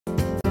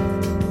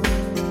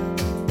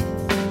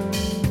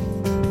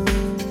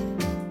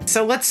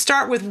So let's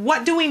start with,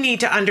 what do we need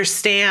to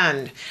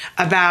understand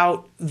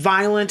about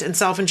violent and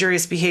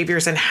self-injurious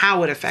behaviors and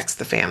how it affects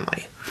the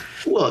family?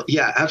 Well,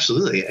 yeah,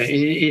 absolutely,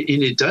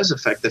 and it does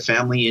affect the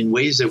family in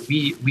ways that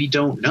we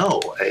don't know.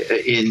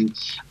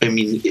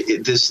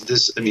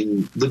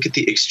 Look at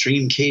the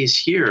extreme case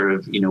here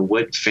of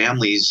what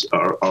families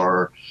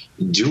are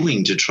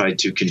doing to try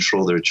to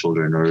control their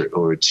children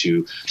or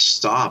to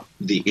stop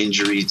the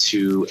injury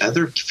to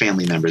other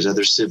family members,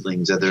 other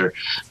siblings, other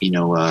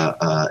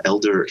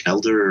elder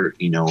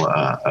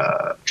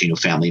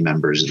family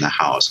members in the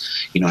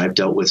house. I've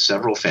dealt with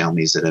several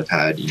families that have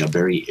had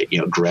very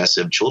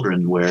aggressive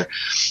children where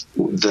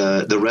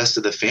the rest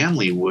of the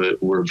family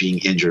were being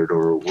injured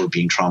or were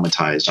being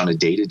traumatized on a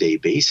day-to-day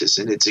basis,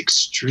 and it's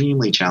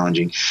extremely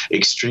challenging,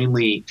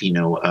 extremely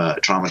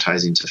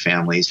traumatizing to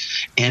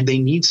families, and they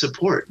need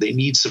support. They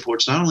need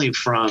supports not only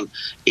from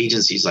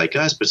agencies like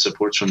us, but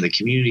supports from the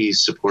community,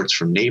 supports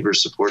from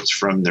neighbors, supports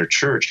from their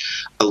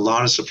church. A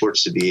lot of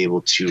supports to be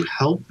able to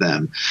help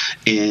them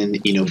in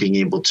being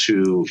able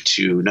to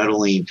not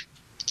only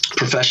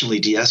professionally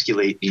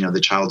de-escalate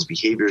the child's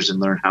behaviors and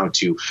learn how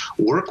to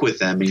work with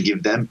them and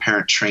give them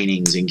parent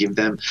trainings and give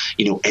them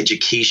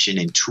education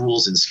and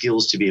tools and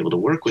skills to be able to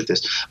work with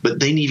this, but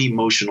they need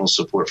emotional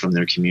support from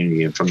their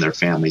community and from their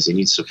families. They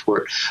need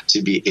support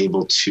to be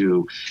able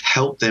to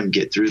help them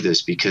get through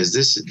this, because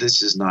this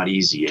is not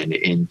easy,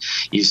 and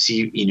you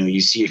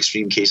see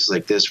extreme cases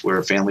like this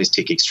where families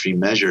take extreme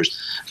measures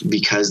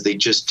because they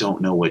just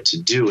don't know what to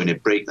do, and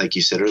like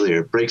you said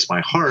earlier, it breaks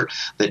my heart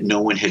that no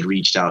one had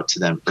reached out to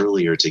them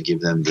earlier to give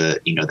them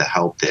the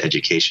help, the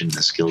education,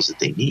 the skills that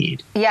they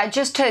need. Yeah,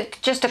 just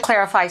to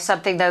clarify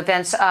something though,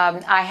 Vince,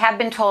 I have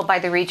been told by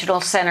the regional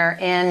center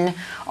in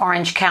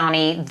Orange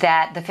County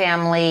that the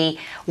family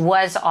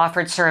was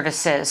offered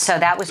services. So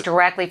that was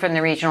directly from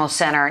the regional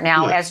center.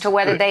 Now, as to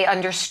whether they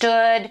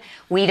understood,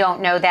 we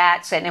don't know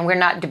that, and we're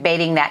not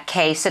debating that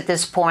case at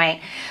this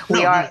point.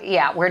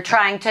 We're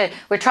trying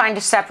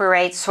to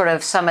separate sort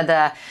of some of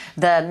the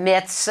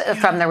myths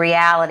from the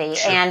reality.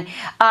 Sure. And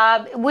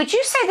would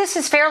you say this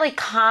is fairly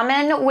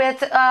common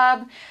with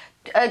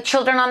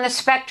children on the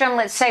spectrum,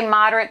 let's say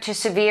moderate to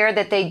severe,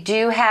 that they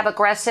do have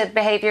aggressive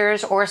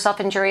behaviors or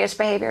self-injurious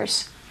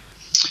behaviors?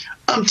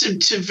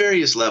 To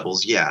various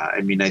levels, yeah.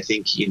 I mean, I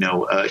think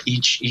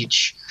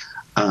each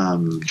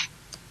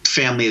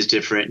family is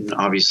different, and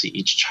obviously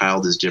each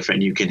child is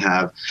different. You can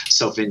have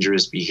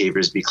self-injurious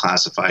behaviors be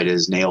classified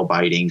as nail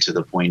biting to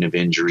the point of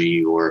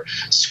injury or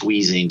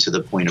squeezing to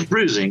the point of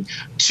bruising,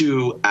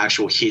 to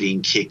actual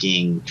hitting,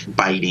 kicking,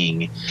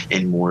 biting,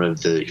 and more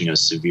of the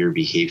severe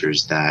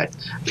behaviors that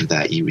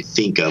you would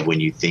think of when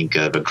you think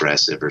of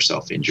aggressive or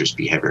self-injurious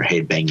behavior,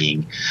 head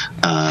banging,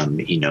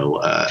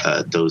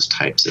 those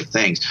types of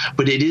things.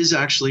 But it is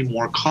actually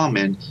more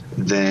common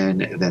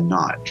than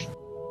not.